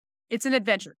it's an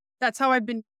adventure. That's how I've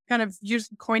been kind of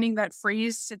coining that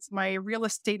phrase. It's my real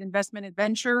estate investment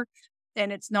adventure.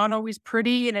 And it's not always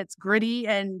pretty and it's gritty,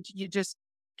 and you just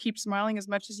keep smiling as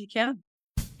much as you can.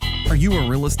 Are you a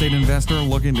real estate investor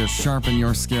looking to sharpen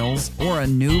your skills, or a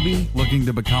newbie looking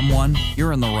to become one?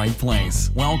 You're in the right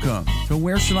place. Welcome to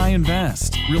Where Should I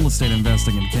Invest? Real Estate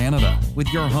Investing in Canada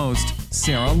with your host,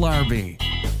 Sarah Larbi.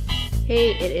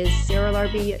 Hey, it is Sarah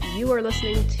Larbi. You are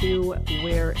listening to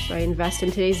Where Should I Invest?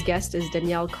 And today's guest is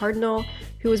Danielle Cardinal,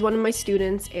 who is one of my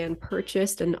students and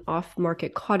purchased an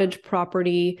off-market cottage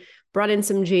property, brought in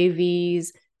some JVs,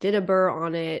 did a BRRRR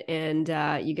on it,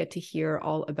 and you get to hear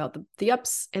all about the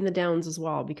ups and the downs as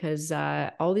well, because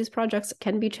all these projects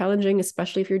can be challenging,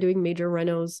 especially if you're doing major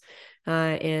renos.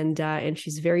 And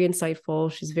she's very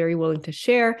insightful. She's very willing to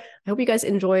share. I hope you guys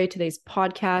enjoy today's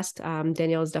podcast.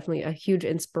 Danielle is definitely a huge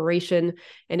inspiration.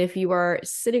 And if you are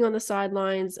sitting on the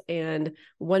sidelines and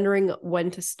wondering when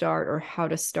to start or how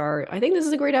to start, I think this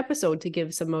is a great episode to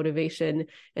give some motivation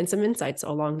and some insights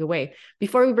along the way.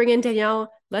 Before we bring in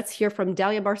Danielle, let's hear from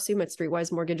Dalia Barsoum at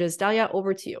Streetwise Mortgages. Dalia,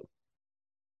 over to you.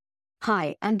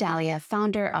 Hi, I'm Dalia,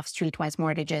 founder of Streetwise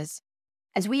Mortgages.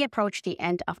 As we approach the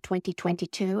end of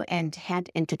 2022 and head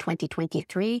into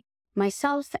 2023,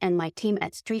 myself and my team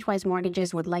at Streetwise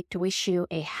Mortgages would like to wish you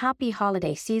a happy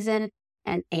holiday season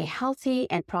and a healthy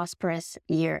and prosperous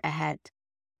year ahead.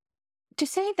 To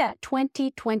say that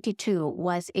 2022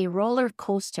 was a roller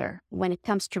coaster when it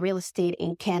comes to real estate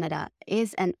in Canada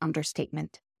is an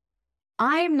understatement.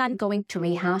 I'm not going to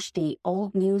rehash the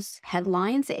old news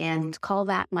headlines and call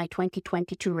that my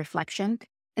 2022 reflection.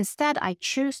 Instead, I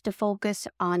choose to focus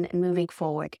on moving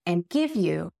forward and give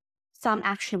you some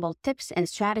actionable tips and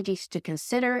strategies to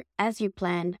consider as you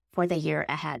plan for the year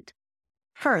ahead.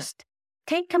 First,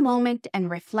 take a moment and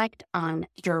reflect on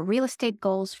your real estate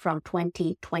goals from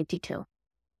 2022.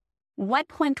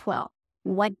 What went well?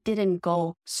 What didn't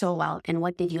go so well? And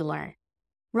what did you learn?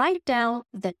 Write down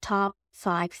the top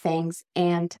 5 things,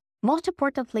 and most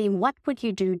importantly, what would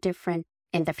you do different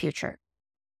in the future?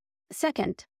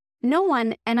 Second, no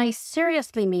one, and I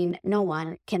seriously mean no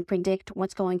one, can predict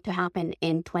what's going to happen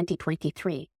in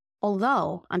 2023,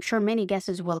 although I'm sure many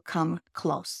guesses will come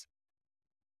close.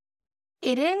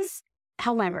 It is,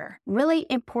 however, really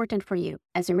important for you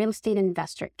as a real estate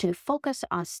investor to focus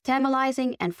on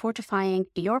stabilizing and fortifying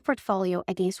your portfolio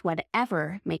against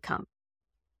whatever may come.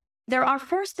 There are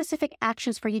 4 specific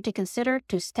actions for you to consider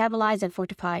to stabilize and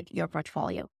fortify your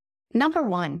portfolio. Number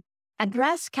 1,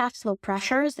 address cash flow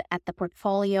pressures at the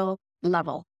portfolio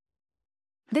level.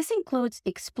 This includes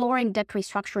exploring debt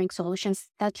restructuring solutions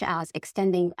such as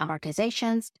extending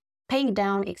amortizations, paying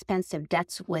down expensive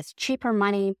debts with cheaper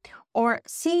money, or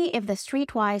see if the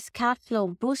Streetwise cash flow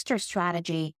booster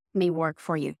strategy may work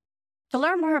for you. To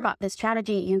learn more about this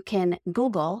strategy, you can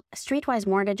Google Streetwise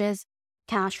Mortgages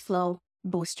Cash Flow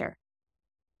Booster.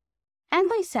 As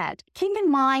I said, keep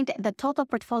in mind the total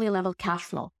portfolio level cash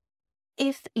flow.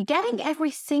 If getting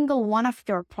every single one of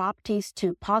your properties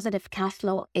to positive cash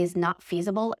flow is not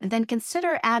feasible, then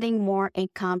consider adding more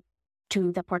income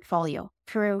to the portfolio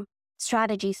through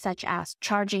strategies such as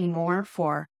charging more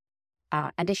for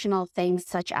additional things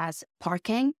such as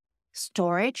parking,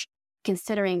 storage,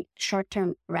 considering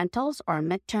short-term rentals or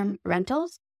mid-term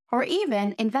rentals, or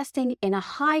even investing in a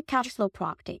high cash flow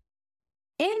property.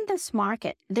 In this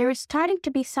market, there is starting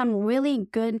to be some really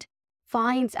good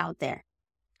finds out there.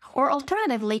 Or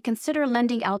alternatively, consider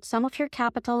lending out some of your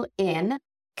capital in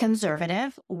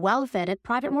conservative, well-vetted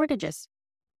private mortgages.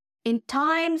 In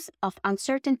times of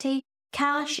uncertainty,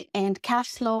 cash and cash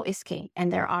flow is key,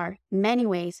 and there are many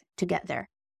ways to get there.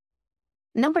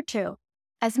 Number 2,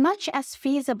 as much as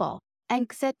feasible,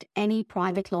 exit any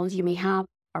private loans you may have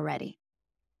already.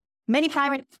 Many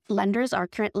private lenders are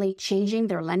currently changing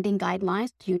their lending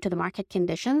guidelines due to the market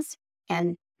conditions,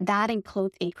 and that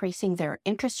includes increasing their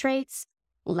interest rates,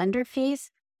 lender fees,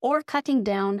 or cutting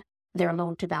down their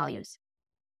loan to values.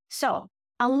 So,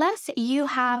 unless you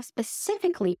have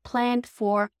specifically planned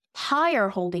for higher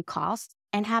holding costs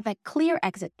and have a clear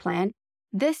exit plan,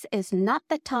 this is not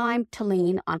the time to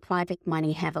lean on private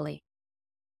money heavily.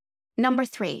 Number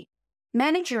 3,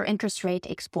 manage your interest rate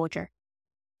exposure.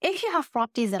 If you have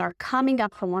properties that are coming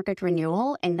up for market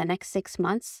renewal in the next 6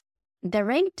 months, the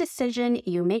rate decision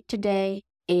you make today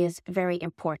is very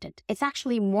important. It's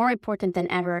actually more important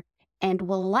than ever and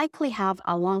will likely have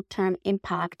a long-term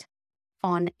impact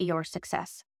on your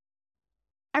success.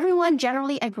 Everyone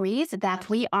generally agrees that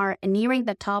we are nearing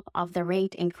the top of the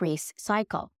rate increase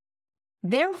cycle.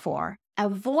 Therefore,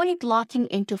 avoid locking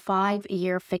into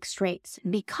 5-year fixed rates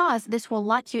because this will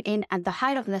lock you in at the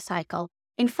height of the cycle.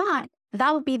 In fact,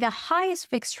 that would be the highest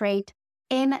fixed rate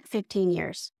in 15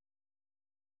 years.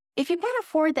 If you can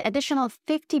afford the additional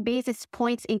 50 basis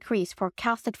points increase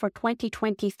forecasted for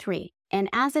 2023, and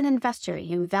as an investor,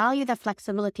 you value the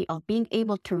flexibility of being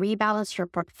able to rebalance your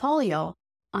portfolio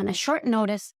on a short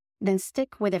notice, then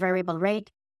stick with a variable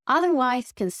rate.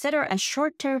 Otherwise, consider a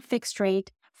short-term fixed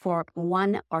rate for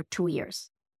 1 or 2 years.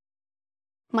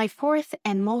 My fourth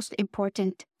and most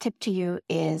important tip to you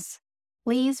is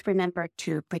please remember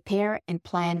to prepare and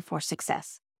plan for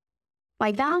success.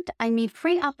 By that, I mean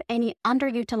free up any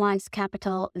underutilized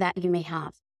capital that you may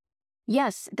have.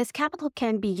 Yes, this capital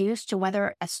can be used to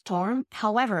weather a storm.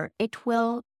 However, it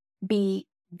will be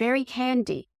very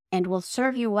handy and will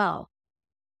serve you well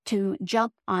to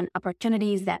jump on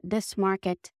opportunities that this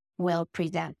market will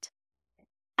present.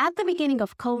 At the beginning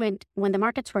of COVID, when the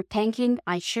markets were tanking,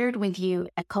 I shared with you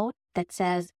a quote that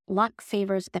says, "Luck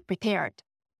favors the prepared."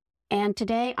 And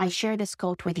today I share this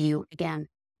quote with you again.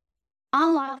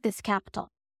 Unlock this capital.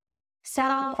 Set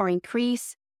up or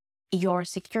increase your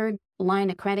secured line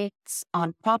of credits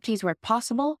on properties where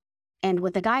possible. And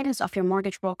with the guidance of your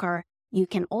mortgage broker, you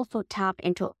can also tap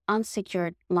into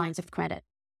unsecured lines of credit.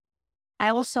 I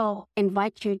also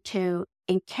invite you to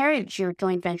encourage your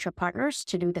joint venture partners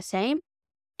to do the same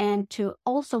and to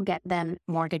also get them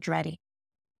mortgage ready.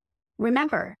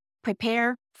 Remember,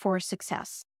 prepare for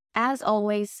success. As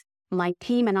always, my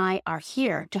team and I are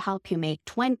here to help you make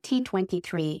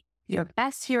 2023 your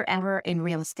best year ever in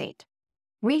real estate.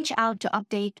 Reach out to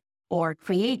update or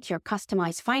create your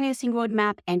customized financing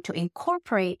roadmap and to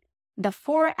incorporate the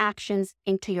 4 actions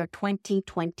into your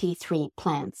 2023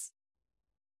 plans.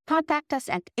 Contact us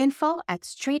at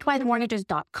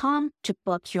info@streetwisemortgages.com to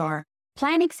book your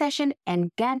planning session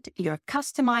and get your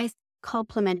customized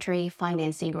complimentary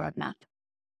financing roadmap.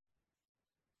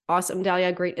 Awesome,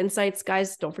 Dalia. Great insights.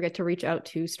 Guys, don't forget to reach out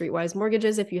to Streetwise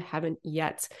Mortgages if you haven't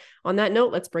yet. On that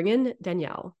note, let's bring in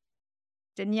Danielle.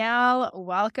 Danielle,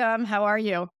 welcome. How are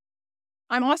you?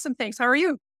 I'm awesome. Thanks. How are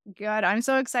you? Good. I'm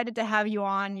so excited to have you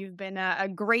on. You've been a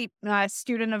great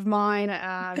student of mine,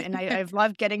 and I've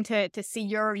loved getting to see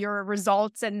your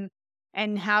results and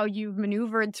how you've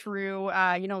maneuvered through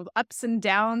ups and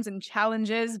downs and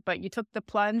challenges, but you took the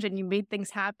plunge and you made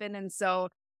things happen. And so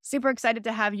super excited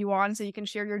to have you on so you can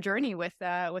share your journey with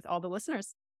all the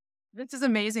listeners. This is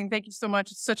amazing. Thank you so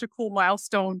much. It's such a cool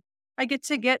milestone. I get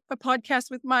to get a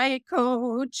podcast with my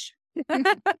coach.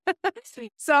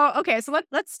 So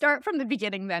let's start from the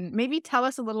beginning then. Maybe tell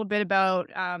us a little bit about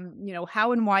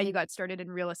how and why you got started in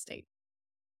real estate.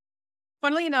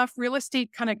 Funnily enough, real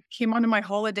estate kind of came onto my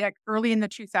holodeck early in the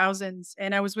 2000s,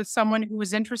 and I was with someone who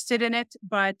was interested in it,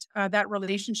 but that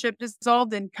relationship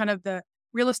dissolved and kind of the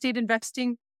real estate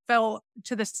investing fell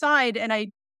to the side, and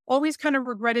I always kind of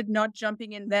regretted not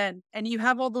jumping in then. And you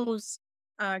have all those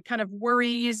kind of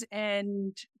worries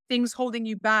and things holding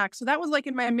you back. So that was like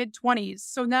in my mid-20s.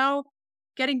 So now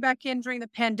getting back in during the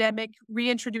pandemic,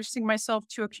 reintroducing myself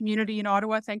to a community in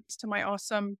Ottawa, thanks to my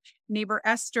awesome neighbor,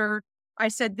 Esther, I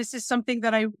said, this is something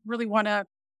that I really want to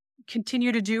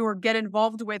continue to do or get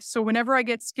involved with. So whenever I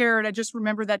get scared, I just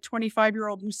remember that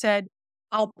 25-year-old who said,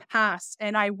 I'll pass,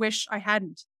 and I wish I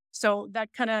hadn't. So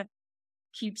that kind of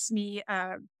keeps me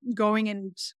going.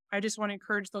 And I just want to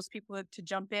encourage those people to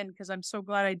jump in because I'm so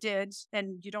glad I did.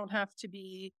 And you don't have to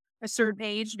be a certain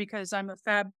age because I'm a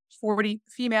fab 40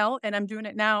 female and I'm doing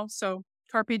it now. So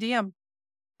carpe diem.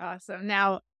 Awesome.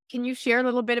 Now, can you share a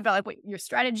little bit about what your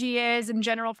strategy is in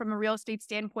general from a real estate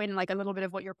standpoint and a little bit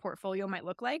of what your portfolio might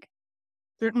look like?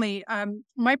 Certainly.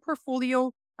 My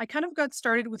portfolio, I kind of got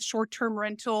started with short-term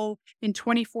rental in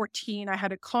 2014. I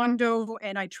had a condo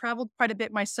and I traveled quite a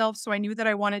bit myself. So I knew that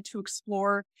I wanted to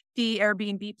explore the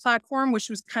Airbnb platform, which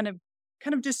was kind of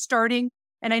just starting.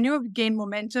 And I knew it would gain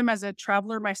momentum as a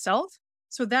traveler myself.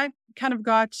 So that kind of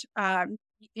got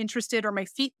interested or my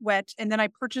feet wet. And then I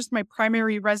purchased my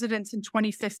primary residence in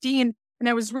 2015. And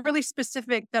I was really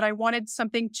specific that I wanted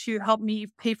something to help me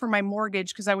pay for my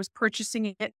mortgage because I was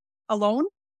purchasing it alone.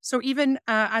 So even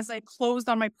as I closed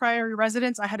on my primary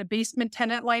residence, I had a basement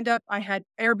tenant lined up. I had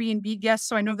Airbnb guests.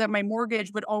 So I know that my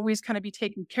mortgage would always kind of be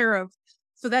taken care of.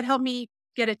 So that helped me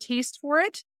get a taste for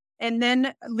it. And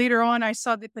then later on, I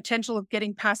saw the potential of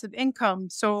getting passive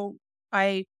income. So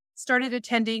I started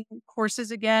attending courses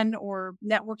again or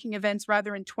networking events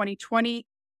rather in 2020.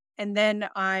 And then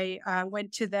I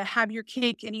went to the Have Your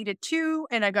Cake and Eat It Too.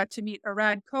 And I got to meet a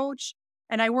rad coach.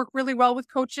 And I work really well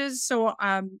with coaches. So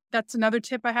that's another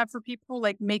tip I have for people,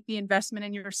 make the investment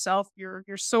in yourself. You're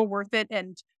so worth it.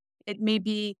 And it may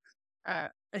be a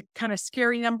kind of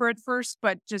scary number at first,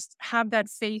 but just have that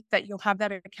faith that you'll have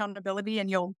that accountability and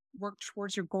you'll work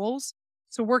towards your goals.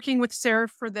 So working with Sarah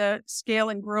for the scale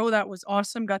and grow, that was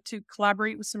awesome. Got to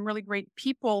collaborate with some really great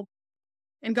people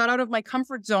and got out of my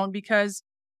comfort zone because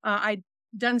I'd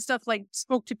done stuff like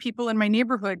spoke to people in my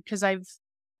neighborhood because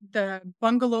the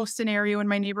bungalow scenario in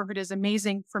my neighborhood is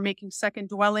amazing for making second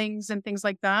dwellings and things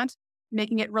like that,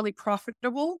 making it really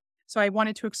profitable. So I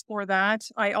wanted to explore that.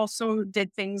 I also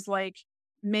did things like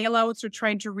mail outs or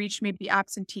trying to reach maybe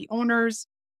absentee owners.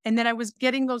 And then I was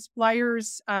getting those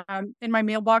flyers in my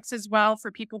mailbox as well for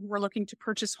people who were looking to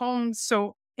purchase homes.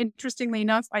 So interestingly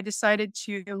enough, I decided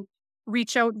to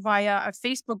reach out via a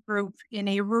Facebook group in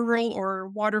a rural or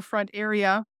waterfront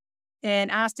area and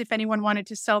asked if anyone wanted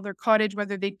to sell their cottage,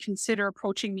 whether they'd consider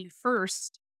approaching me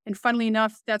first. And funnily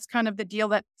enough, that's kind of the deal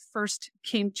that first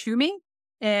came to me.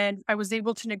 And I was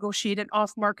able to negotiate an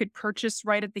off-market purchase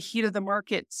right at the heat of the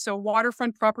market. So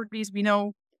waterfront properties, we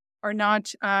know, are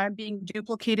not being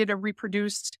duplicated or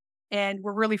reproduced. And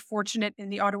we're really fortunate in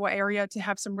the Ottawa area to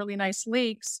have some really nice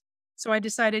lakes. So I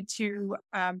decided to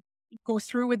go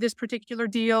through with this particular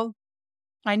deal.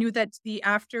 I knew that the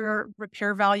after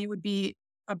repair value would be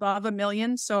above $1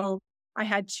 million. So I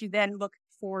had to then look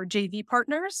for JV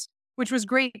partners, which was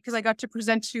great because I got to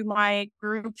present to my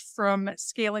group from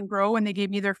Scale and Grow and they gave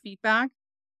me their feedback.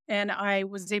 And I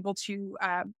was able to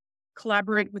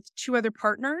collaborate with 2 other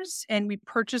partners and we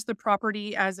purchased the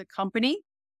property as a company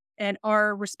and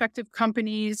our respective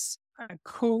companies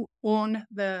co-own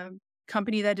the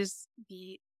company that is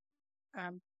the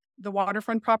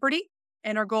waterfront property.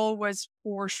 And our goal was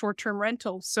for short-term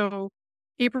rental. So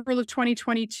April of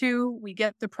 2022, we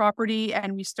get the property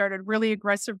and we started really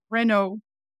aggressive reno.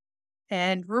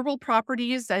 And rural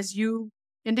properties, as you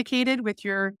indicated with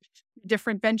your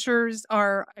different ventures,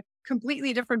 are a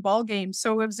completely different ballgame.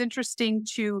 So it was interesting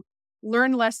to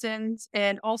learn lessons.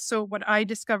 And also what I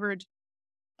discovered,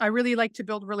 I really like to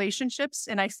build relationships.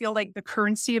 And I feel like the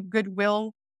currency of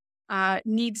goodwill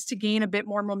needs to gain a bit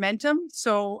more momentum.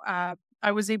 So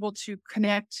I was able to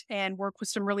connect and work with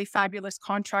some really fabulous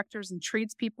contractors and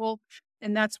tradespeople.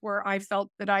 And that's where I felt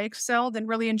that I excelled and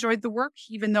really enjoyed the work,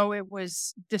 even though it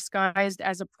was disguised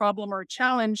as a problem or a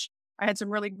challenge. I had some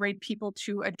really great people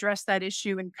to address that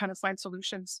issue and kind of find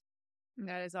solutions.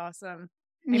 That is awesome.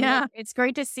 I mean, Yeah. it's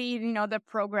great to see, the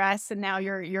progress, and now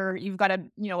you've got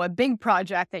a big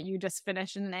project that you just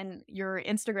finished, and your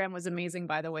Instagram was amazing,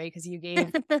 by the way, because you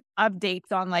gave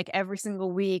updates on like every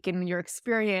single week and your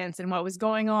experience and what was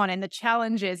going on and the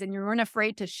challenges, and you weren't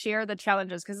afraid to share the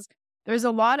challenges because there's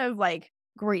a lot of like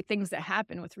great things that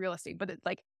happen with real estate, but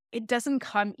it doesn't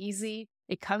come easy.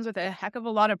 It comes with a heck of a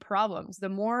lot of problems. The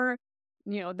more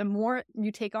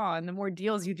you take on, the more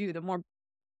deals you do,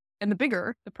 and the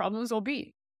bigger the problems will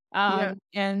be. Yeah.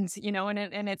 And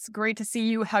it's great to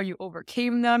see how you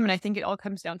overcame them. And I think it all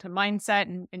comes down to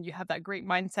mindset and you have that great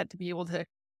mindset to be able to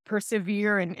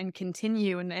persevere and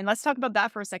continue. And let's talk about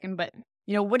that for a second. But,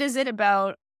 what is it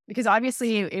about, because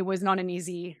obviously it was not an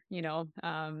easy,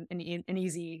 an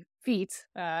easy feat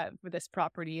with this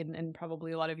property and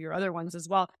probably a lot of your other ones as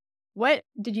well. What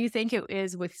did you think it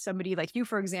is with somebody like you,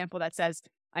 for example, that says,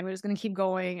 I'm just going to keep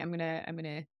going. I'm going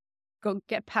to go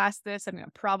get past this. I'm going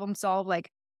to problem solve.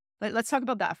 Let's talk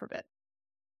about that for a bit.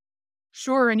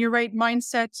 Sure. And you're right.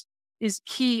 Mindset is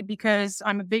key because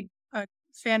I'm a big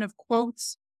fan of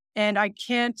quotes and I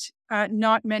can't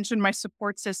not mention my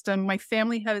support system. My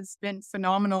family has been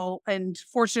phenomenal. And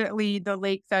fortunately, the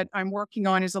lake that I'm working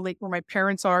on is a lake where my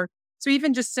parents are. So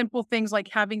even just simple things like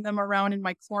having them around in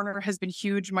my corner has been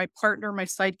huge. My partner, my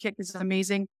sidekick is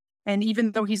amazing. And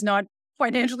even though he's not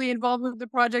financially involved with the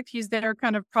project, he's there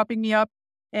kind of propping me up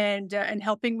and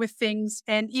helping with things,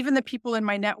 and even the people in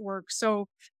my network. So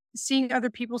seeing other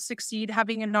people succeed,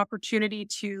 having an opportunity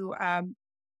to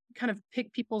kind of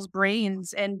pick people's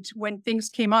brains. And when things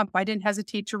came up, I didn't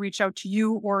hesitate to reach out to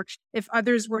you, or if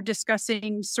others were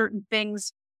discussing certain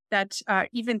things that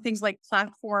even things like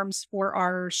platforms for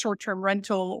our short-term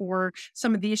rental or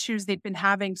some of the issues they've been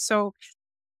having. So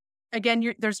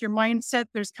again, there's your mindset,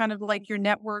 there's kind of like your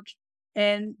network.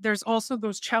 And there's also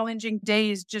those challenging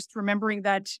days, just remembering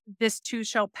that this too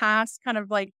shall pass, kind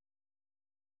of like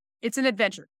it's an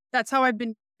adventure. That's how I've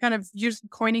been kind of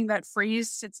coining that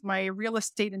phrase. It's my real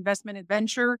estate investment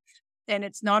adventure. And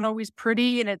it's not always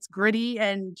pretty and it's gritty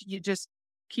and you just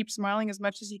keep smiling as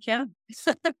much as you can.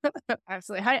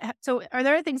 Absolutely. So are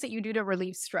there things that you do to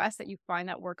relieve stress that you find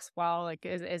that works well? Like,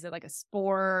 is it like a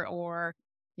sport or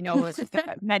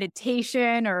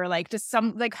meditation or like just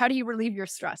how do you relieve your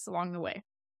stress along the way?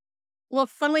 Well,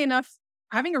 funnily enough,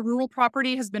 having a rural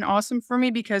property has been awesome for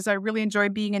me because I really enjoy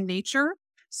being in nature.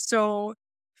 So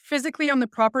physically on the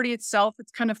property itself,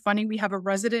 it's kind of funny. We have a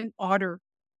resident otter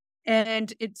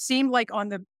and it seemed like on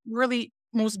the really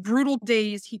most brutal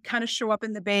days, he'd kind of show up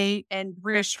in the bay and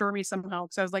reassure me somehow.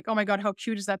 So I was like, oh my God, how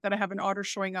cute is that I have an otter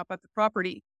showing up at the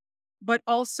property? But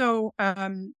also,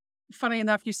 funny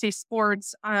enough, you say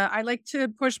sports. I like to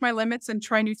push my limits and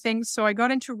try new things. So I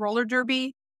got into roller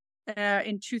derby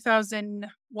in 2000,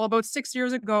 well, about 6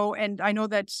 years ago. And I know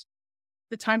that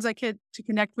the times I could to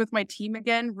connect with my team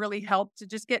again really helped to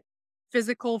just get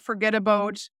physical, forget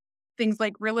about things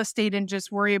like real estate and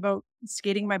just worry about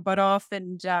skating my butt off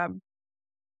and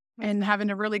having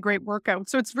a really great workout.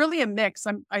 So it's really a mix.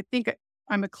 I think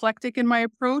I'm eclectic in my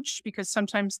approach because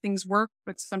sometimes things work,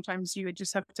 but sometimes you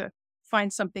just have to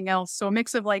find something else. So a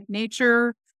mix of like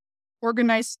nature,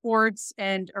 organized sports,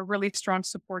 and a really strong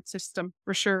support system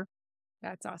for sure.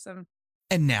 That's awesome.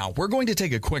 And now we're going to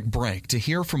take a quick break to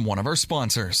hear from one of our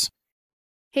sponsors.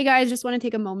 Hey guys, just want to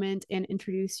take a moment and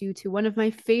introduce you to one of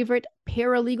my favorite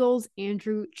paralegals,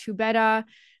 Andrew Chubeta.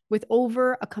 With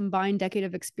over a combined decade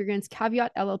of experience,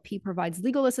 Caveat LLP provides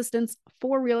legal assistance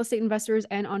for real estate investors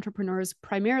and entrepreneurs,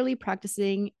 primarily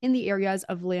practicing in the areas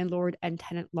of landlord and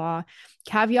tenant law.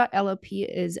 Caveat LLP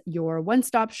is your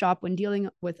one-stop shop when dealing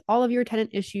with all of your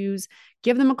tenant issues.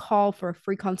 Give them a call for a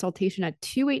free consultation at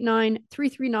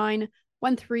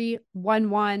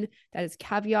 289-339-1311. That is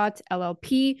Caveat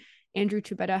LLP. Andrew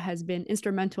Chubeta has been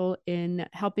instrumental in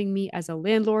helping me as a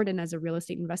landlord and as a real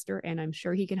estate investor, and I'm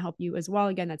sure he can help you as well.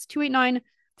 Again, that's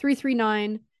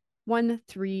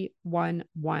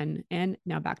 289-339-1311. And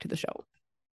now back to the show.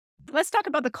 Let's talk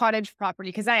about the cottage property,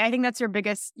 because I think that's your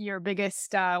biggest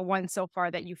one so far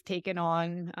that you've taken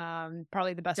on.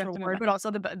 Probably the best reward, but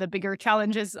also the bigger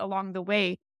challenges along the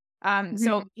way.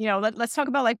 So let's talk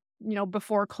about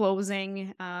before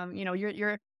closing.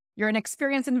 You're an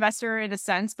experienced investor in a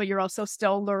sense, but you're also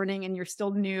still learning and you're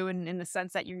still new in the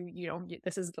sense that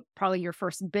this is probably your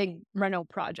first big reno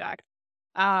project.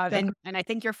 And I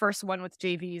think your first one with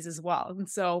JVs as well. And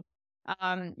so,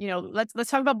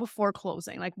 let's talk about before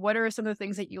closing. Like, what are some of the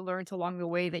things that you learned along the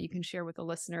way that you can share with the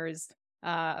listeners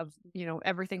of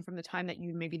everything from the time that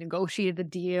you maybe negotiated the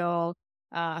deal,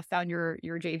 found your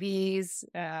JVs,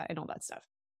 and all that stuff.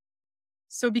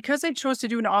 So because I chose to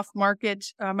do an off-market,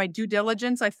 my due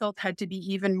diligence, I felt had to be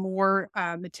even more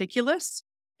meticulous.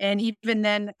 And even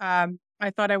then, I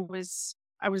thought I was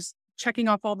checking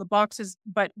off all the boxes.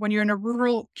 But when you're in a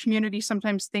rural community,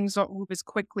 sometimes things don't move as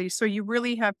quickly. So you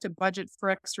really have to budget for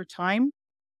extra time.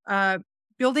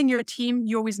 Building your team,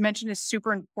 you always mention, is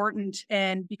super important.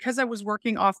 And because I was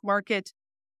working off-market,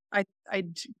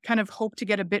 I'd kind of hope to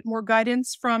get a bit more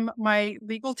guidance from my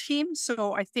legal team.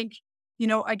 So I think,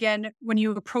 again, when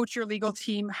you approach your legal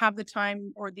team, have the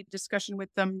time or the discussion with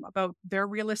them about their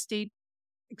real estate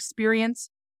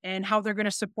experience and how they're going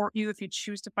to support you if you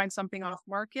choose to find something off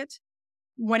market.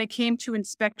 When it came to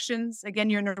inspections,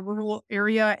 again, you're in a rural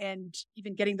area and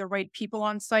even getting the right people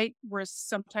on site was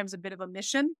sometimes a bit of a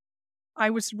mission.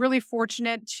 I was really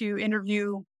fortunate to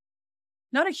interview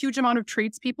not a huge amount of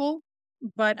tradespeople,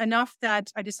 but enough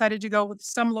that I decided to go with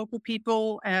some local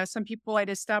people, some people I'd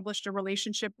established a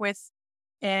relationship with,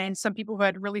 and some people who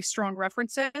had really strong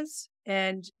references,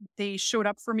 and they showed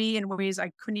up for me in ways I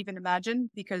couldn't even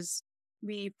imagine because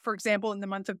for example, in the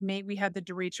month of May, we had the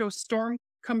derecho storm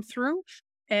come through,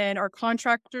 and our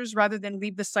contractors, rather than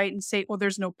leave the site and say, oh,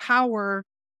 there's no power,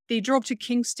 they drove to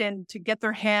Kingston to get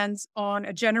their hands on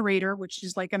a generator, which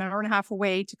is like an hour and a half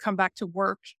away, to come back to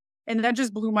work. And that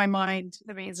just blew my mind.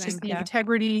 Amazing. Just the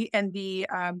integrity and the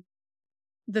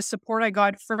support I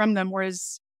got from them,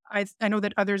 whereas I know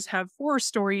that others have horror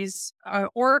stories,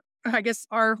 or I guess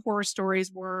our horror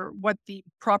stories were what the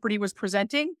property was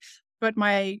presenting. But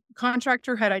my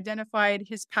contractor had identified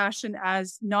his passion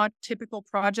as not typical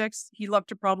projects. He loved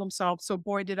to problem solve. So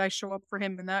boy, did I show up for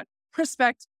him in that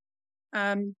respect.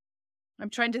 I'm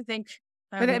trying to think.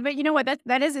 But you know what?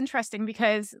 That is interesting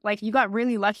because you got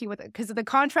really lucky with it, because the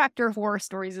contractor horror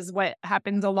stories is what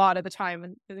happens a lot of the time.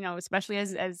 And, especially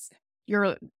as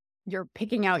you're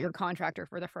picking out your contractor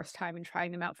for the first time and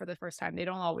trying them out for the first time. They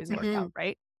don't always work out,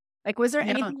 right? Was there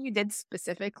anything you did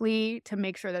specifically to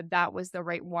make sure that was the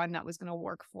right one that was going to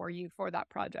work for you for that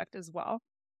project as well?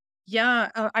 Yeah,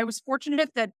 I was fortunate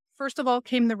that first of all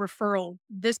came the referral.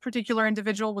 This particular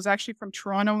individual was actually from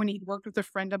Toronto, and he'd worked with a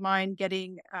friend of mine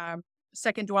getting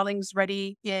second dwellings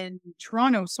ready in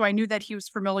Toronto. So I knew that he was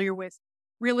familiar with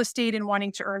real estate and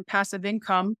wanting to earn passive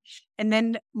income. And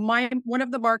then one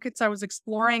of the markets I was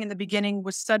exploring in the beginning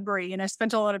was Sudbury. And I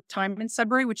spent a lot of time in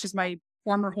Sudbury, which is my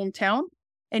former hometown.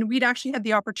 And we'd actually had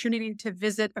the opportunity to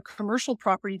visit a commercial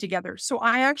property together. So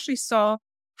I actually saw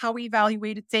how he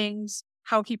evaluated things,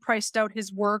 how he priced out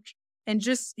his work, and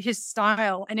just his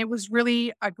style. And it was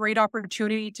really a great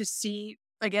opportunity to see,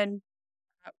 again,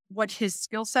 what his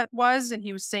skill set was, and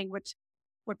he was saying what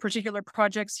particular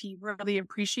projects he really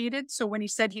appreciated. So when he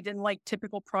said he didn't like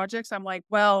typical projects, I'm like,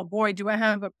 well, boy, do I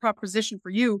have a proposition for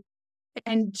you.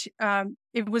 And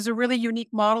it was a really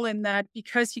unique model in that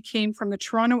because he came from the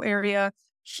Toronto area,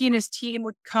 he and his team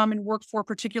would come and work for a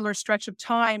particular stretch of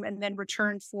time and then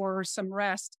return for some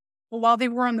rest. But while they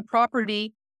were on the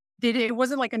property, it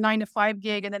wasn't like a 9 to 5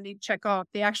 gig and then they'd check off.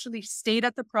 They actually stayed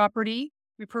at the property.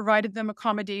 We provided them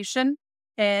accommodation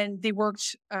and they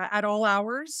worked at all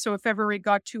hours. So if ever it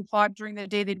got too hot during the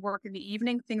day, they'd work in the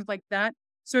evening, things like that.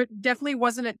 So it definitely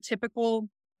wasn't a typical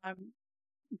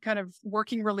kind of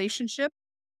working relationship.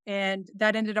 And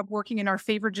that ended up working in our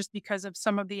favor just because of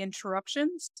some of the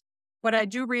interruptions. But I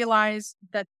do realize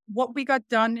that what we got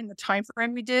done in the time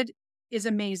frame we did is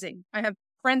amazing. I have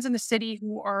friends in the city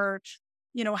who are,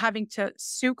 having to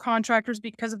sue contractors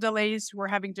because of delays, who are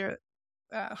having to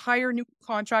hire new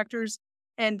contractors.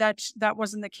 And that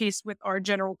wasn't the case with our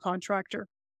general contractor.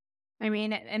 I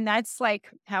mean, and that's like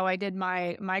how I did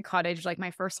my cottage, like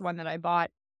my first one that I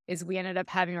bought, is we ended up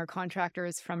having our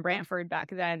contractors from Brantford back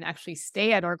then actually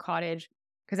stay at our cottage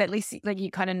because at least like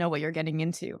you kind of know what you're getting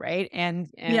into, right? And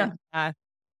Yeah.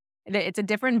 it's a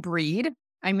different breed.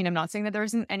 I mean, I'm not saying that there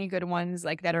isn't any good ones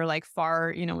like that are like far,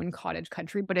 in cottage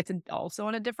country, but it's also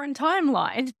on a different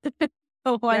timeline.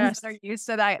 The ones Yes. that are used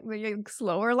to that like,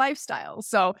 slower lifestyle.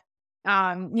 So, you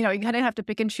kind of have to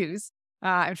pick and choose.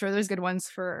 I'm sure there's good ones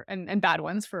and bad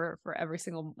ones for every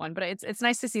single one, but it's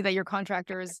nice to see that your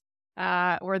contractors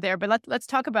were there. But let's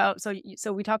talk about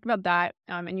so we talked about that,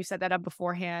 and you set that up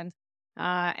beforehand,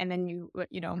 and then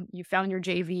you found your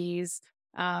JVs,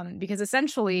 because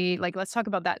essentially, like, let's talk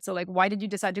about that. So, like, why did you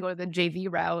decide to go to the JV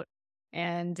route,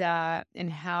 and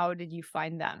how did you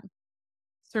find them?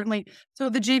 Certainly. So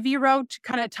the JV route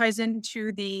kind of ties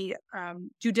into the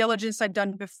due diligence I'd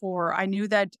done before. I knew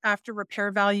that after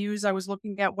repair values, I was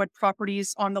looking at what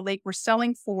properties on the lake were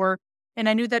selling for. And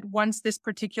I knew that once this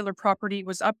particular property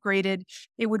was upgraded,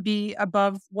 it would be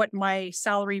above what my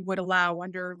salary would allow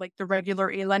under like the regular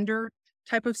A-lender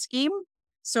type of scheme.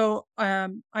 So I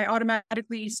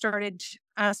automatically started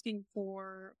asking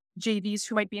for JVs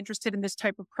who might be interested in this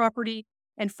type of property.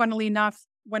 And funnily enough,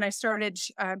 when I started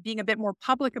being a bit more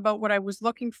public about what I was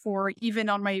looking for, even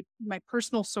on my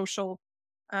personal social,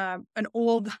 an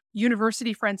old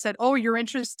university friend said, "Oh, you're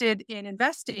interested in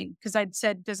investing?" Because I'd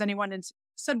said, "Does anyone in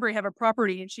Sudbury have a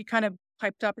property?" And she kind of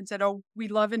piped up and said, "Oh, we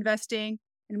love investing,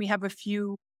 and we have a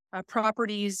few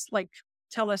properties. Like,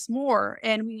 tell us more."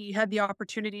 And we had the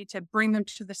opportunity to bring them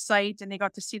to the site, and they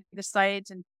got to see the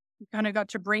site, and we kind of got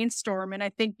to brainstorm. And I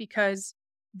think because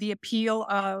the appeal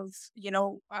of,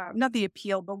 not the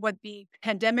appeal, but what the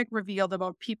pandemic revealed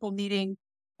about people needing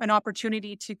an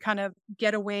opportunity to kind of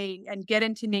get away and get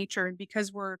into nature. And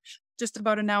because we're just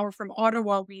about an hour from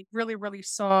Ottawa, we really, really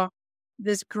saw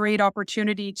this great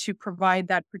opportunity to provide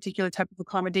that particular type of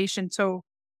accommodation. So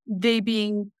they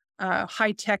being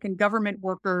high tech and government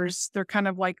workers, they're kind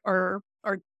of like our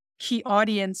key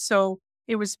audience. So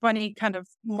it was funny kind of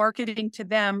marketing to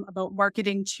them about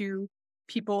marketing to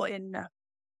people in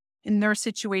their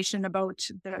situation about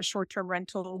the short-term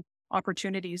rental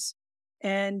opportunities.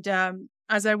 And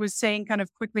as I was saying kind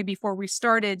of quickly before we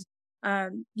started,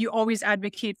 you always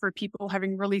advocate for people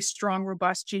having really strong,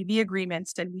 robust JV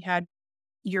agreements. And we had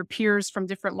your peers from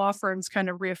different law firms kind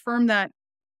of reaffirm that.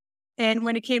 And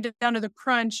when it came down to the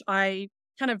crunch, I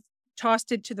kind of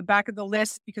tossed it to the back of the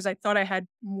list because I thought I had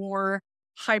more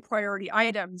high priority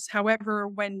items. However,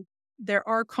 when there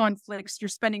are conflicts, you're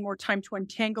spending more time to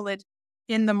untangle it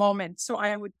in the moment. So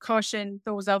I would caution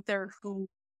those out there who,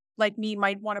 like me,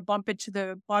 might want to bump it to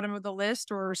the bottom of the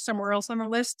list or somewhere else on the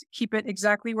list, keep it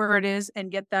exactly where it is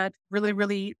and get that really,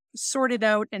 really sorted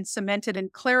out and cemented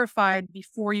and clarified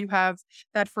before you have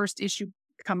that first issue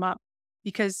come up.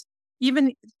 Because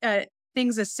even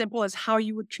things as simple as how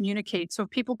you would communicate. So if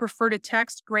people prefer to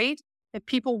text, great. If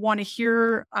people want to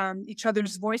hear each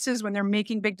other's voices when they're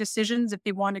making big decisions, if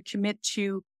they want to commit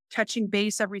to touching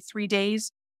base every 3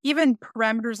 days, even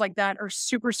parameters like that are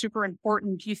super, super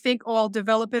important. You think, oh, I'll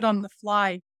develop it on the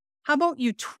fly. How about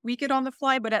you tweak it on the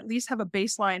fly, but at least have a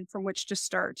baseline from which to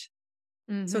start?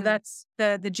 Mm-hmm. So that's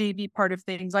the JV part of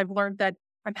things. I've learned that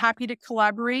I'm happy to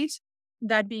collaborate.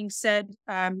 That being said,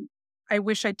 I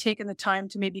wish I'd taken the time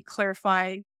to maybe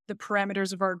clarify the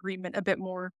parameters of our agreement a bit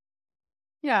more.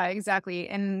 Yeah, exactly.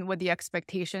 And what the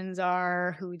expectations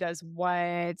are, who does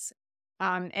what.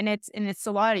 And it's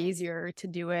a lot easier to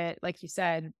do it, like you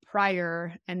said,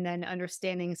 prior and then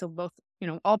understanding. So both,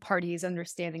 all parties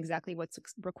understand exactly what's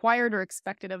required or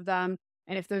expected of them.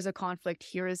 And if there's a conflict,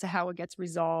 here is how it gets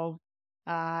resolved.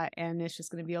 and it's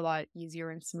just going to be a lot easier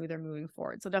and smoother moving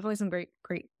forward. So definitely some great,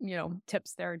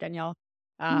 tips there, Danielle,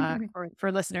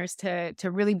 for listeners to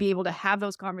really be able to have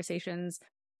those conversations,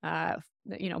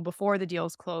 before the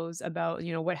deals close about,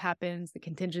 what happens, the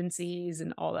contingencies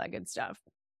and all that good stuff.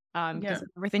 Because if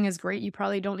everything is great, you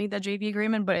probably don't need that JV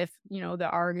agreement. But if, there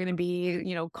are going to be,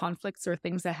 conflicts or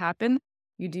things that happen,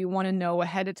 you do want to know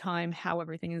ahead of time how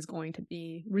everything is going to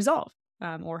be resolved,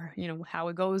 or, how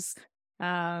it goes.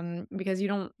 Because you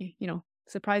don't,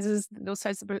 surprises, those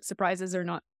types of surprises are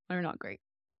not great.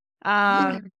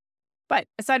 But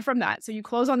aside from that, so you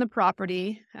close on the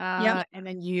property, and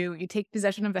then you take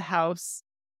possession of the house,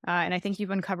 and I think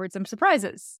you've uncovered some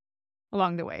surprises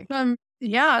along the way.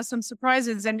 Some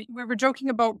surprises. And we were joking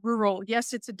about rural.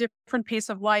 Yes, it's a different pace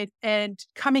of life. And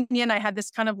coming in, I had this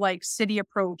kind of like city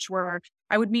approach where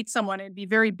I would meet someone and be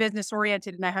very business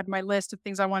oriented. And I had my list of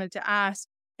things I wanted to ask.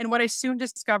 And what I soon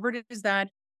discovered is that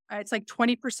it's like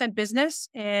 20% business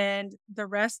and the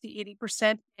rest, the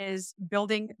 80%, is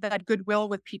building that goodwill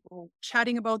with people,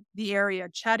 chatting about the area,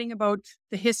 chatting about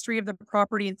the history of the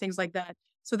property and things like that.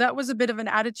 So that was a bit of an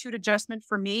attitude adjustment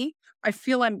for me. I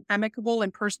feel I'm amicable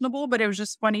and personable, but it was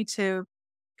just funny to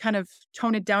kind of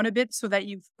tone it down a bit so that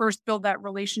you first build that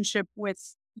relationship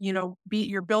with, be it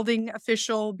your building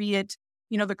official, be it,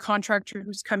 the contractor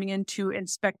who's coming in to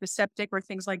inspect the septic or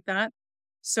things like that.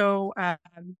 So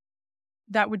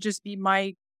that would just be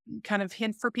my kind of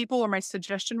hint for people, or my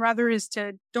suggestion rather, is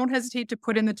to don't hesitate to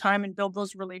put in the time and build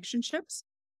those relationships.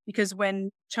 Because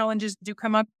when challenges do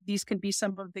come up, these can be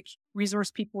some of the resource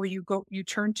people you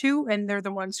turn to, and they're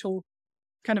the ones who'll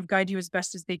kind of guide you as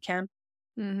best as they can.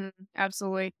 Mm-hmm.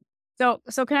 Absolutely. So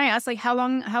can I ask, like, how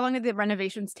long did the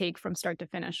renovations take from start to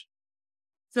finish?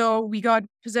 So we got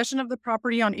possession of the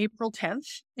property on April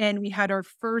 10th, and we had our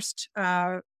first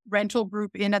rental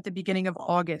group in at the beginning of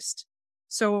August.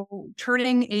 So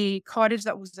turning a cottage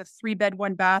that was a 3-bed,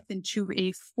 1-bath into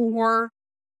a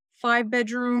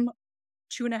 5-bedroom,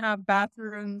 2.5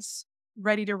 bathrooms,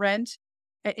 ready to rent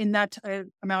in that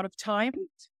amount of time.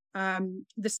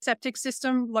 The septic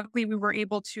system, luckily, we were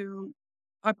able to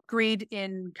upgrade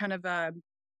in kind of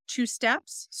 2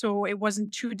 steps. So it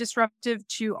wasn't too disruptive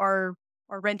to our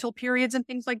rental periods and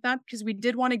things like that, because we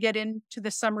did want to get into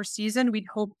the summer season. We'd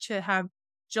hope to have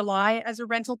July as a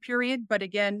rental period. But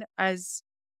again, as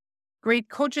great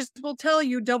coaches will tell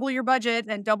you, double your budget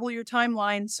and double your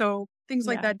timeline. So things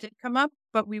like that did come up,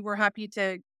 but we were happy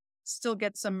to still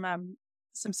get some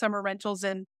summer rentals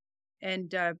and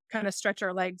kind of stretch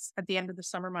our legs at the end of the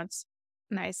summer months.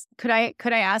 Nice. Could I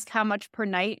ask how much per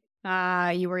night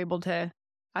you were able to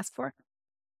ask for?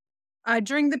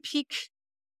 During the peak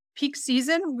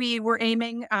season, we were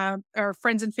aiming, our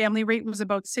friends and family rate was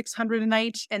about 600 a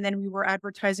night, and then we were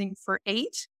advertising for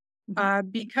 8.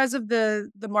 Because of the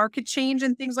market change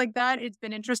and things like that, it's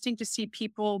been interesting to see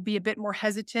people be a bit more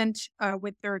hesitant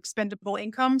with their expendable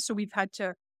income. So we've had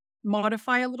to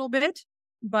modify a little bit,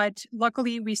 but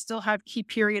luckily we still have key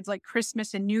periods like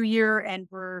Christmas and New Year, and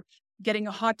we're getting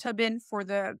a hot tub in for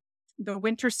the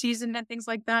winter season and things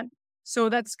like that. So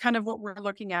that's kind of what we're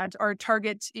looking at. Our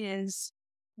target is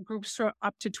groups for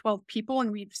up to 12 people,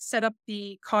 and we've set up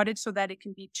the cottage so that it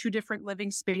can be 2 different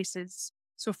living spaces.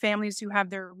 So families who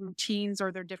have their routines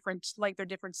or their different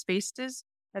spaces,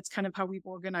 that's kind of how we've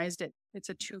organized it. It's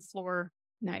a 2-floor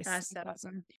setup.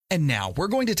 And now we're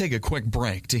going to take a quick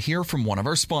break to hear from one of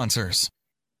our sponsors.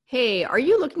 Hey, are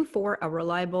you looking for a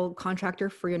reliable contractor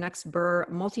for your next BRRRR,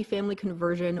 multifamily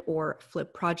conversion, or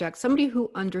flip project? Somebody who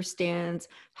understands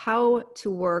how to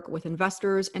work with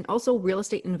investors and also real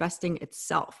estate investing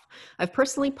itself. I've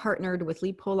personally partnered with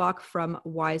Lee Pollock from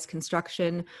Wise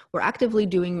Construction. We're actively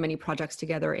doing many projects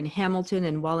together in Hamilton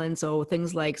and Welland, so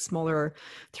things like smaller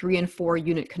 3 and 4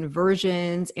 unit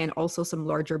conversions, and also some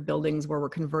larger buildings where we're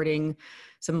converting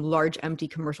some large empty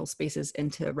commercial spaces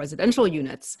into residential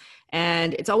units.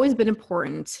 And it's always been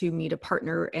important to meet a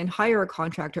partner and hire a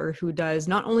contractor who does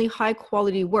not only high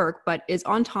quality work, but is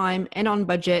on time and on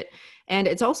budget. And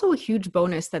it's also a huge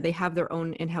bonus that they have their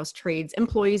own in-house trades,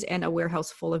 employees, and a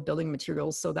warehouse full of building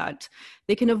materials so that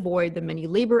they can avoid the many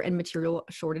labor and material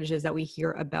shortages that we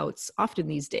hear about often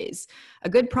these days. A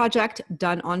good project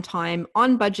done on time,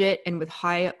 on budget, and with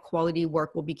high quality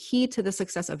work will be key to the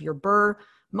success of your BRRRR,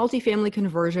 multifamily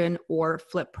conversion, or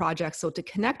flip project. So to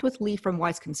connect with Lee from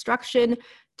Wise Construction,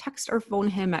 text or phone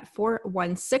him at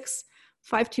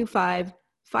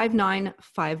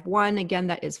 416-525-5951. Again,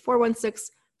 that is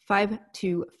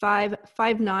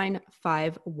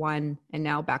 416-525-5951. And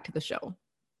now back to the show.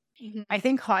 I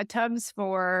think hot tubs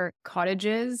for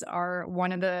cottages are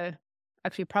one of the,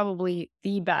 actually probably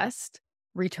the best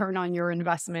return on your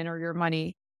investment or your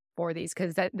money for these,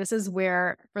 because this is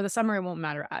where for the summer it won't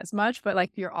matter as much, but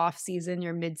like your off season,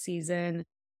 your mid season,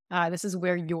 this is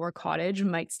where your cottage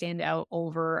might stand out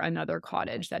over another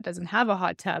cottage that doesn't have a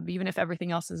hot tub, even if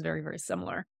everything else is very, very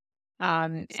similar.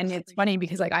 And it's Exactly. funny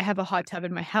because like I have a hot tub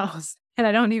in my house and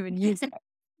I don't even use it,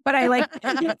 but I like,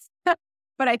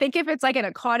 but I think if it's like in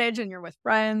a cottage and you're with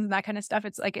friends and that kind of stuff,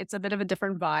 it's like, it's a bit of a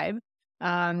different vibe.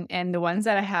 And the ones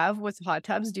that I have with hot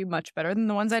tubs do much better than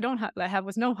the ones I don't have, that I have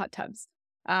with no hot tubs.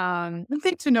 One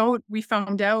thing to note, we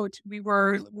found out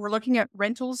we're looking at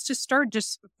rentals to start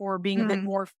just for being a bit Mhm.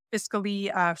 more fiscally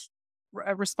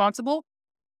responsible.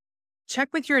 Check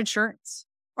with your insurance.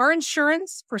 Our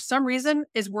insurance, for some reason,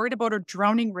 is worried about a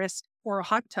drowning risk for a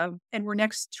hot tub, and we're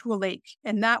next to a lake.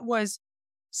 And that was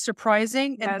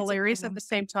surprising and That's hilarious at amazing. the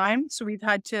same time. So we've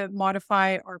had to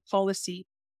modify our policy.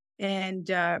 And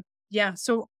yeah,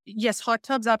 so yes, hot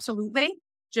tubs, absolutely.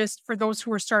 Just for those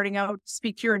who are starting out,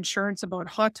 speak to your insurance about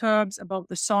hot tubs, about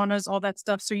the saunas, all that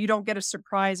stuff. So you don't get a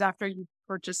surprise after you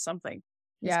purchase something.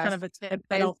 It's kind Yes. of a tip That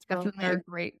that is I'll throw in definitely a there.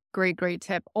 great, great, great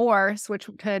tip. Or switch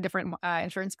to a different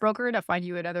insurance broker to find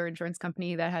you another insurance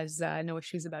company that has no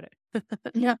issues about it.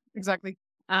 Yeah, exactly.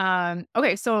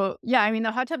 Okay, so yeah, I mean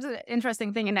the hot tub's an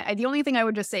interesting thing, and the only thing I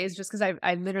would just say is just because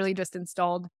I literally just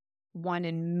installed one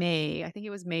in May. I think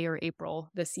it was May or April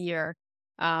this year.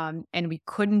 And we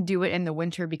couldn't do it in the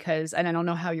winter because, and I don't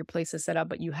know how your place is set up,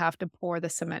 but you have to pour the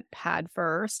cement pad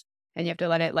first and you have to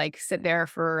let it like sit there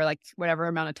for like whatever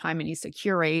amount of time it needs to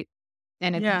curate.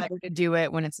 And it's Yeah. better to do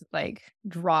it when it's like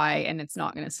dry and it's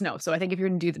not going to snow. So I think if you're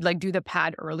going to do the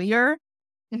pad earlier,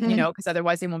 Mhm. because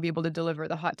otherwise they won't be able to deliver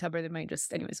the hot tub, or they might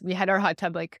just, anyways, we had our hot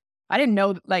tub, like, I didn't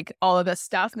know like all of this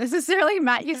stuff necessarily.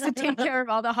 Matt used to take care of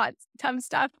all the hot tub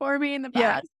stuff for me in the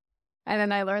Yeah. past. And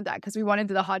then I learned that because we wanted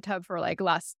the hot tub for like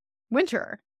last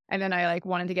winter. And then I like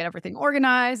wanted to get everything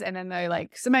organized. And then the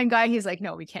like cement guy, he's like,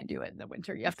 no, we can't do it in the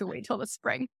winter. You have to wait till the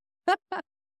spring.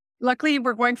 Luckily,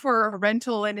 we're going for a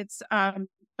rental, and it's a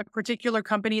particular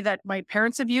company that my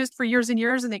parents have used for years and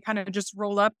years, and they kind of just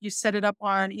roll up. You set it up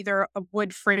on either a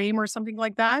wood frame or something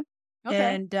like that.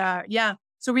 Okay. And yeah,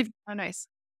 so we've Oh, nice.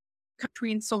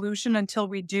 between solution until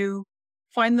we do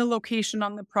find the location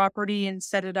on the property and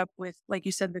set it up with, like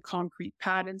you said, the concrete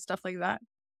pad and stuff like that.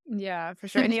 Yeah, for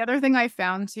sure. And the other thing I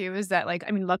found too is that like,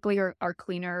 I mean, luckily our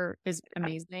cleaner is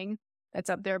amazing. That's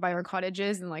up there by our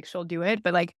cottages and like she'll do it.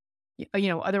 But like,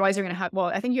 otherwise you're going to have, well,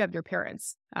 I think you have your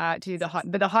parents to do the hot,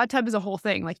 but the hot tub is a whole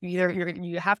thing. Like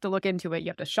you have to look into it. You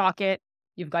have to shock it.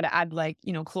 You've got to add like,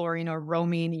 chlorine or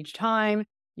bromine each time.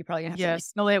 You're probably gonna have to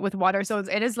Yes. refill it with water. So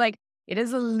it is like, it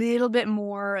is a little bit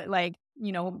more like,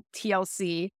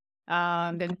 TLC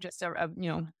than just a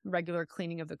regular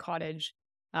cleaning of the cottage.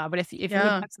 But if you would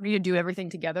Yeah. have somebody to do everything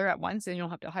together at once, then you don't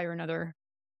have to hire another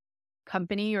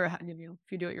company, or if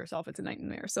you do it yourself, it's a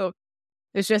nightmare. So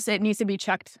it's just, it needs to be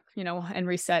checked, and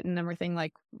reset and everything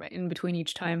like right in between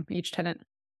each time, each tenant,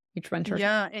 each renter.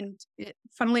 Yeah. And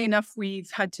funnily enough,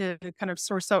 we've had to kind of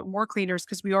source out more cleaners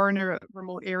because we are in a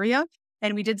remote area.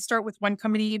 And we did start with one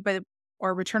company, but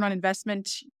our return on investment,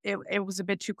 it was a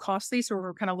bit too costly. So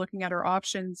we're kind of looking at our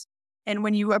options. And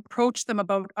when you approach them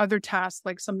about other tasks,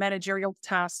 like some managerial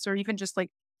tasks, or even just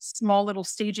like small little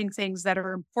staging things that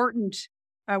are important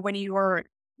when you are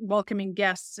welcoming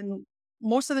guests, and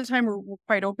most of the time we're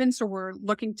quite open. So we're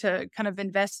looking to kind of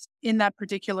invest in that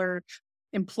particular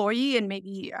employee and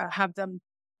maybe have them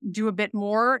do a bit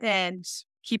more and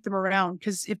keep them around.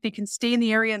 Because if they can stay in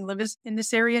the area and live in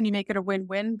this area and you make it a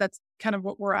win-win, that's kind of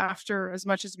what we're after as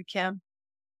much as we can.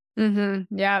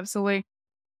 Yeah, absolutely.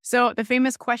 So the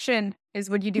famous question is,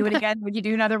 would you do it again? Would you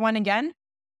do another one again?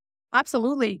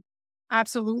 Absolutely.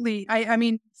 Absolutely. I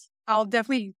mean, I'll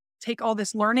definitely take all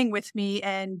this learning with me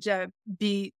and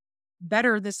be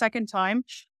better the second time.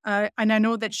 And I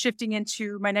know that shifting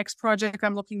into my next project,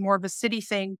 I'm looking more of a city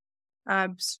thing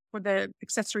for the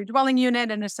accessory dwelling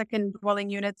unit and a second dwelling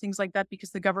unit, things like that,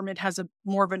 because the government has a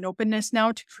more of an openness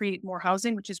now to create more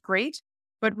housing, which is great.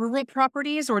 But rural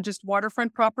properties or just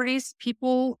waterfront properties,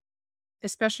 people,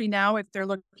 especially now, if they're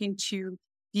looking to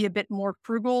be a bit more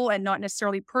frugal and not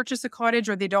necessarily purchase a cottage,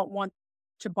 or they don't want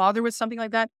to bother with something like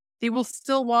that, they will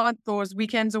still want those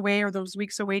weekends away or those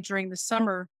weeks away during the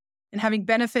summer. And having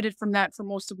benefited from that for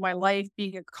most of my life,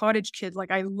 being a cottage kid, like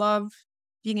I love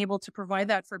being able to provide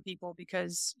that for people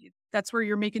because that's where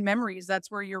you're making memories.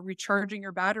 That's where you're recharging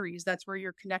your batteries. That's where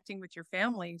you're connecting with your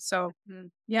family. So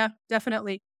yeah,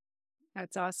 definitely.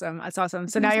 That's awesome. That's awesome.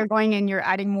 So now you're going and you're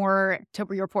adding more to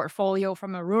your portfolio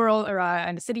from a rural or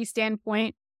and a city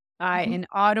standpoint in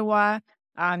Ottawa.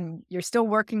 You're still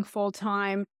working full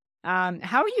time.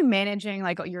 How are you managing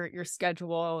like your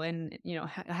schedule and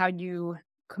how you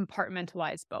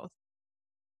compartmentalize both?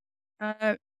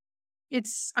 Uh,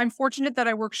 I'm fortunate that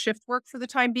I work shift work for the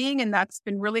time being, and that's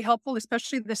been really helpful,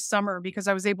 especially this summer, because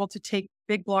I was able to take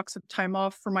big blocks of time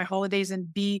off for my holidays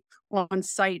and be on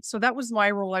site. So that was my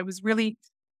role. I was really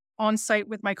on site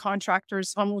with my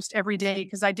contractors almost every day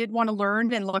because I did want to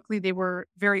learn. And luckily, they were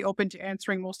very open to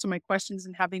answering most of my questions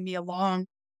and having me along.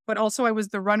 But also, I was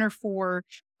the runner for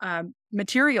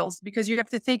materials, because you have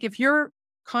to think, if your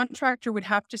contractor would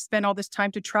have to spend all this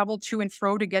time to travel to and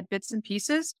fro to get bits and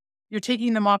pieces, you're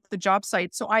taking them off the job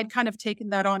site. So I'd kind of taken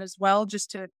that on as well,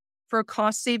 just for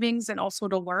cost savings and also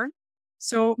to learn.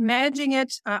 So managing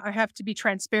it, I have to be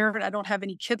transparent. I don't have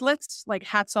any kidlets. Like,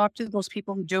 hats off to those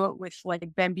people who do it with like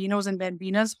bambinos and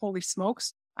bambinas. Holy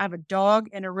smokes. I have a dog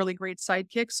and a really great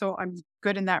sidekick, so I'm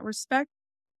good in that respect.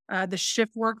 The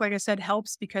shift work, like I said,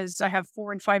 helps because I have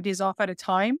 4 and 5 days off at a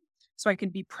time. So I can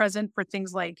be present for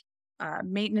things like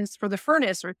maintenance for the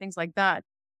furnace or things like that.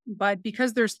 But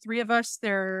because there's 3 of us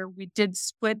there, we did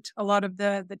split a lot of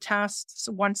the tasks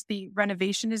once the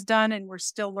renovation is done, and we're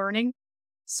still learning.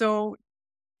 So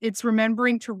it's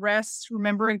remembering to rest,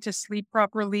 remembering to sleep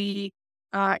properly,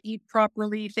 eat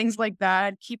properly, things like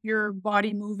that. Keep your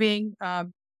body moving.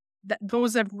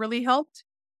 Those have really helped.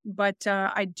 But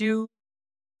I do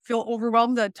feel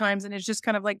overwhelmed at times, and it's just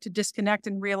kind of like to disconnect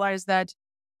and realize that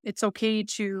it's okay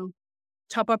to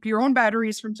top up your own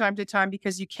batteries from time to time,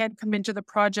 because you can't come into the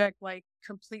project like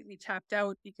completely tapped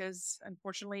out, because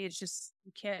unfortunately it's just,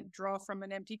 you can't draw from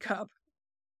an empty cup.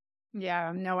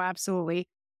 Yeah, no, absolutely.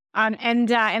 And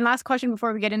last question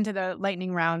before we get into the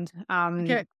lightning round.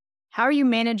 Okay. How are you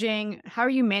managing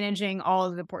all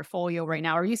of the portfolio right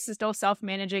now? Are you still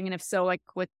self-managing? And if so, like,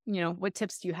 what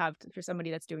tips do you have for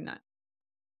somebody that's doing that?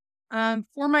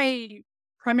 For my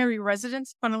primary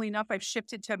residence, funnily enough, I've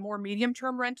shifted to more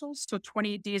medium-term rentals, so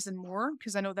 28 days and more,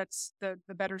 because I know that's the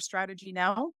better strategy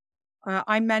now.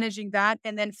 I'm managing that.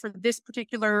 And then for this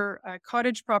particular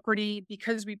cottage property,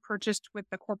 because we purchased with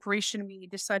the corporation, we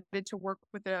decided to work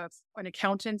with an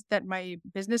accountant that my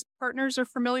business partners are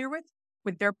familiar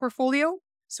with their portfolio.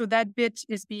 So that bit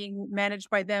is being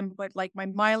managed by them. But like my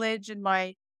mileage and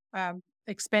my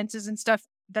expenses and stuff,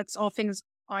 that's all things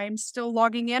I'm still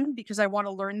logging in, because I want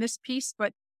to learn this piece.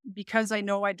 But because I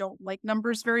know I don't like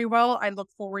numbers very well, I look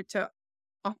forward to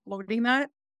uploading that.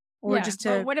 Or Yeah. just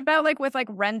But to, what about like with like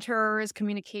renters,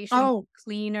 communication, oh,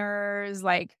 cleaners,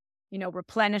 like,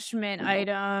 replenishment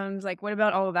items? Like, what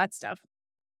about all of that stuff?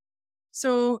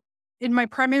 so in my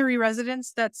primary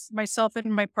residence, that's myself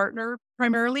and my partner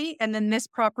primarily. And then this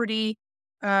property,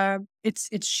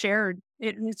 it's shared.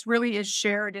 It's really is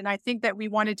shared. And I think that we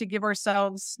wanted to give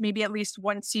ourselves maybe at least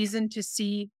one season to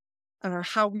see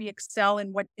how we excel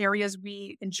in what areas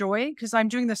we enjoy. Because I'm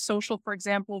doing the social, for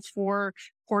example, for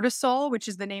Portasol, which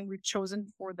is the name we've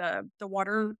chosen for the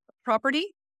water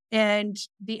property. And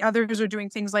the others are doing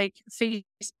things like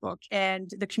Facebook, and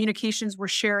the communications we're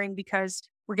sharing, because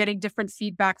we're getting different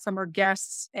feedback from our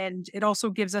guests. And it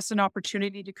also gives us an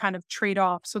opportunity to kind of trade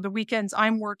off. So the weekends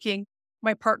I'm working,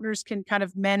 my partners can kind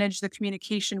of manage the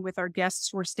communication with our guests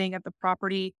who are staying at the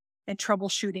property and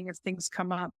troubleshooting if things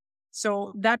come up.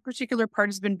 So that particular part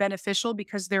has been beneficial,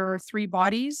 because there are 3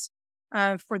 bodies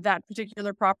for that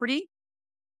particular property.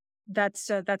 That's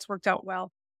worked out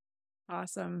well.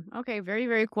 Awesome. Okay. Very,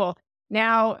 very cool.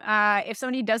 Now, if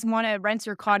somebody does want to rent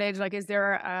your cottage, like, is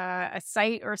there a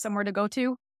site or somewhere to go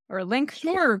to, or a link?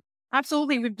 Sure,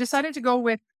 absolutely. We've decided to go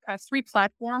with 3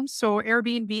 platforms. So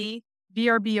Airbnb,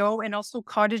 VRBO, and also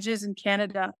cottages in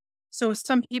Canada. So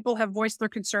some people have voiced their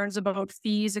concerns about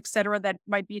fees, et cetera, that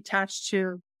might be attached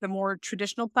to the more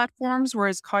traditional platforms,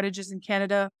 whereas cottages in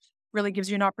Canada really gives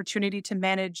you an opportunity to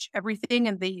manage everything,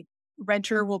 and the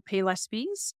renter will pay less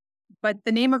fees. But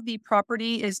the name of the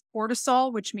property is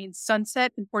Portasol, which means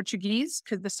sunset in Portuguese,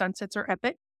 because the sunsets are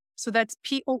epic. So that's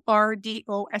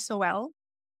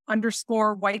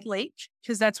PORDOSOL_White Lake,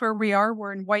 because that's where we are.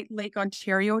 We're in White Lake,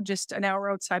 Ontario, just an hour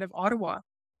outside of Ottawa.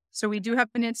 So we do have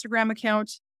an Instagram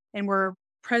account, and we're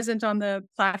present on the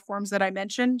platforms that I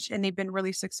mentioned, and they've been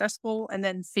really successful. And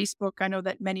then Facebook, I know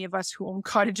that many of us who own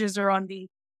cottages are on the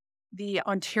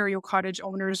Ontario Cottage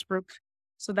Owners Group.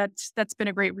 So that's been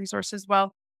a great resource as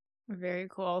well. Very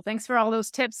cool. Thanks for all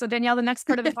those tips. So Danielle, the next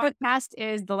part of the podcast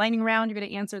is the lightning round. You're going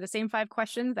to answer the same 5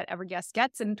 questions that every guest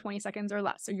gets in 20 seconds or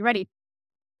less. Are you ready?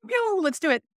 Yeah, let's do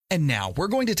it. And now we're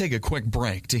going to take a quick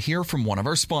break to hear from one of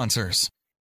our sponsors.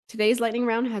 Today's lightning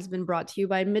round has been brought to you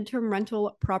by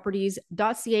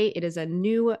midtermrentalproperties.ca. It is a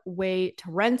new way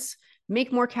to rent,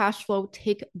 make more cash flow,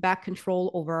 take back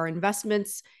control over our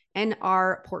investments, and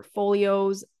our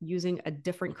portfolios using a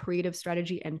different creative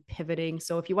strategy and pivoting.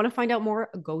 So if you want to find out more,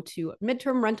 go to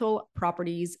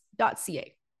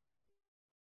midtermrentalproperties.ca.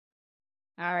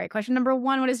 All right. Question number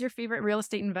 1. What is your favorite real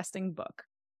estate investing book?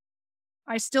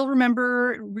 I still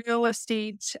remember real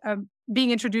estate,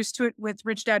 being introduced to it with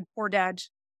Rich Dad, Poor Dad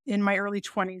in my early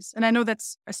 20s. And I know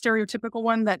that's a stereotypical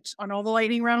one that's on all the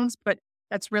lightning rounds, but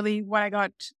that's really when I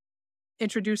got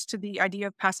introduced to the idea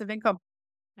of passive income.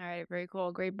 All right. Very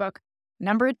cool. Great book.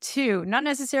 Number 2, not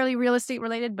necessarily real estate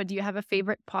related, but do you have a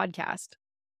favorite podcast?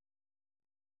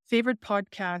 Favorite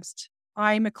podcast?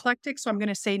 I'm eclectic, so I'm going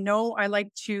to say no. I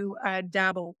like to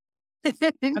dabble.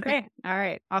 Okay. All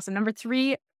right. Awesome. Number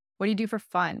 3, what do you do for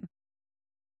fun?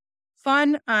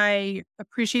 Fun. I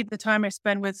appreciate the time I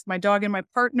spend with my dog and my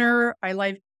partner. I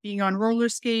like being on roller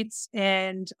skates,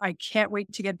 and I can't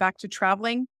wait to get back to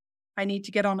traveling. I need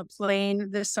to get on a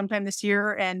plane sometime this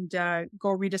year and go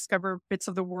rediscover bits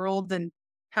of the world and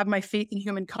have my faith in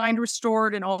humankind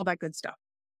restored and all that good stuff.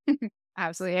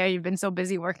 Absolutely. Yeah, you've been so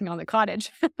busy working on the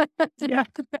cottage. Yeah.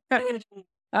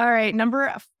 All right.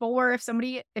 Number 4,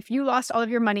 if you lost all of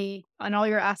your money and all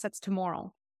your assets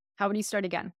tomorrow, how would you start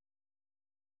again?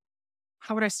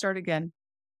 How would I start again?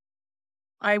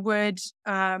 I would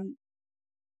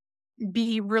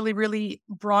be really, really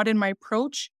broad in my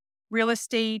approach. Real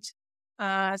estate,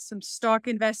 some stock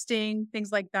investing,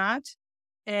 things like that.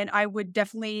 And I would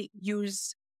definitely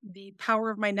use the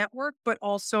power of my network, but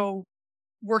also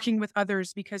working with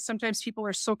others, because sometimes people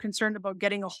are so concerned about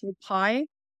getting a whole pie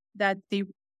that they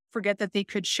forget that they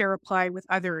could share a pie with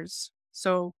others.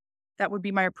 So that would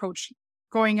be my approach,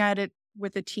 going at it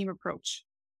with a team approach.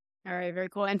 All right. Very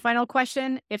cool. And final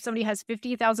question. If somebody has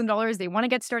 $50,000, they want to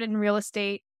get started in real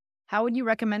estate, how would you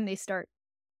recommend they start?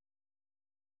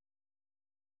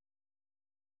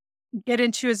 Get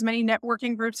into as many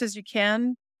networking groups as you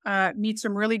can, meet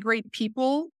some really great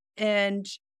people. And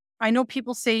I know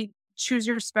people say choose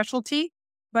your specialty,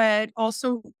 but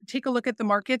also take a look at the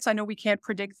markets. I know we can't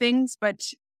predict things, but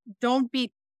don't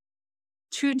be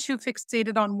too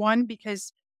fixated on one,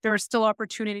 because there are still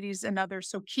opportunities in others.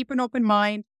 So keep an open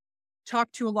mind,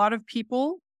 talk to a lot of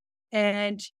people,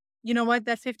 and you know what,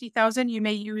 that 50,000, you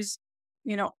may use,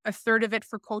 a third of it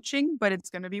for coaching, but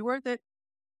it's going to be worth it.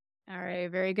 All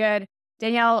right. Very good.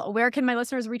 Danielle, where can my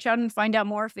listeners reach out and find out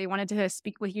more if they wanted to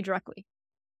speak with you directly?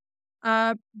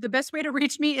 The best way to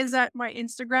reach me is at my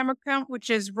Instagram account, which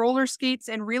is roller skates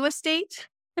and real estate,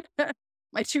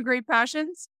 my 2 great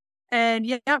passions. And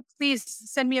yeah, please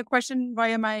send me a question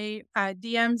via my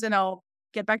DMs and I'll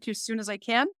get back to you as soon as I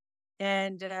can.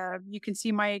 And you can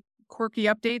see my quirky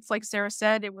updates. Like Sarah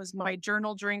said, it was my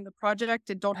journal during the project,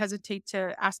 and don't hesitate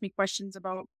to ask me questions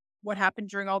about what happened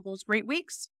during all those great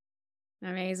weeks.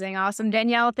 Amazing. Awesome.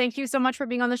 Danielle, thank you so much for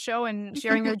being on the show and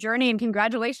sharing your journey, and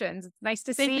congratulations. It's nice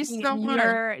to see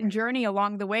your journey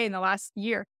along the way in the last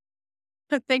year.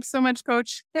 Thanks so much,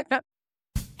 Coach.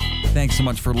 Thanks so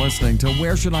much for listening to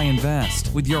Where Should I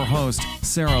Invest with your host,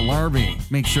 Sarah Larbi.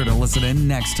 Make sure to listen in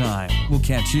next time. We'll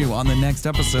catch you on the next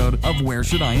episode of Where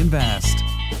Should I Invest?